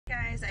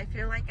guys, I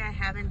feel like I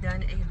haven't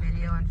done a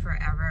video in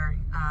forever.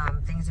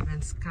 Things have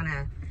been kind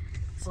of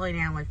slowing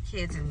down with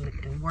kids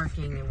and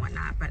working and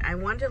whatnot, but I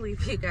wanted to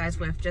leave you guys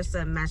with just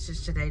a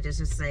message today, just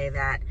to say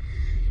that,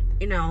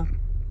 you know,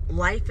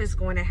 life is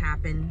going to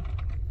happen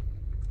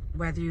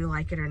whether you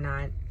like it or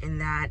not, and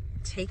that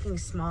taking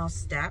small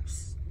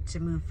steps to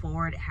move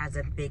forward has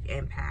a big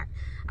impact.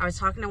 I was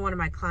talking to one of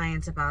my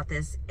clients about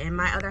this, and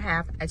my other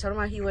half, I told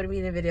him he wouldn't be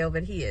in the video,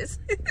 but he is.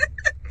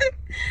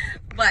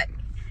 But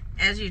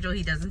as usual,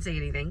 he doesn't say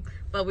anything.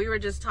 But we were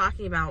just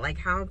talking about like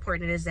how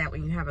important it is that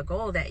when you have a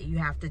goal that you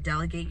have to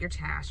delegate your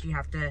tasks, you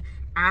have to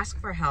ask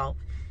for help,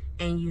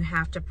 and you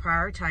have to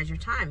prioritize your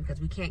time, because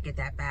we can't get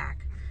that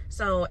back.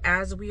 So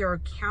as we are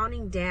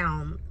counting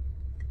down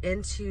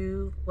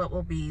into what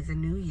will be the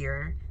new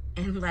year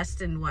in less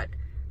than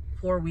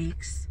 4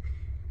 weeks,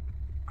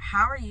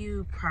 how are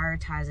you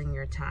prioritizing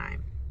your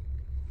time?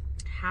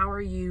 How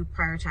are you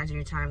prioritizing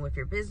your time with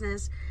your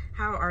business?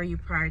 How are you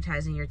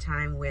prioritizing your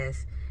time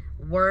with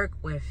work,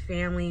 with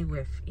family,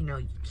 with, you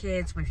know,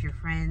 kids, with your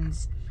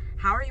friends?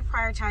 How are you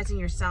prioritizing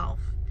yourself?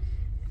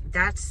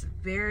 That's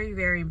very,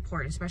 very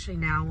important, especially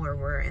now where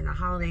we're in the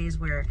holidays,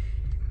 where,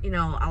 you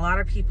know, a lot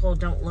of people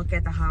don't look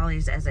at the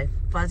holidays as a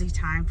fuzzy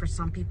time. For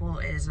some people,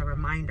 it is a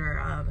reminder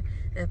of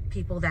the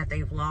people that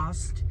they've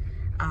lost.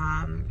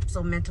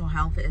 So mental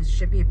health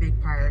should be a big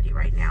priority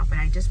right now. But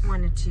I just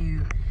wanted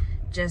to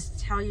just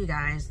tell you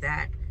guys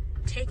that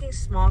taking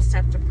small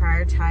steps to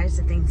prioritize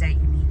the things that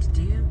you need to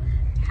do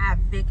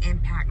have big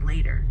impact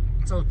later.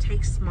 So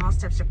take small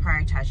steps to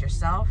prioritize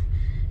yourself,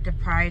 to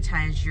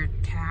prioritize your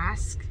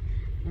task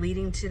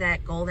leading to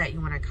that goal that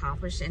you want to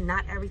accomplish, and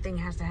not everything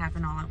has to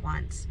happen all at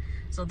once.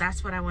 So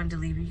that's what I wanted to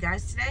leave you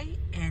guys today,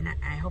 and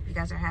I hope you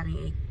guys are having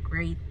a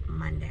great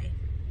Monday.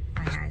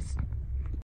 Bye guys.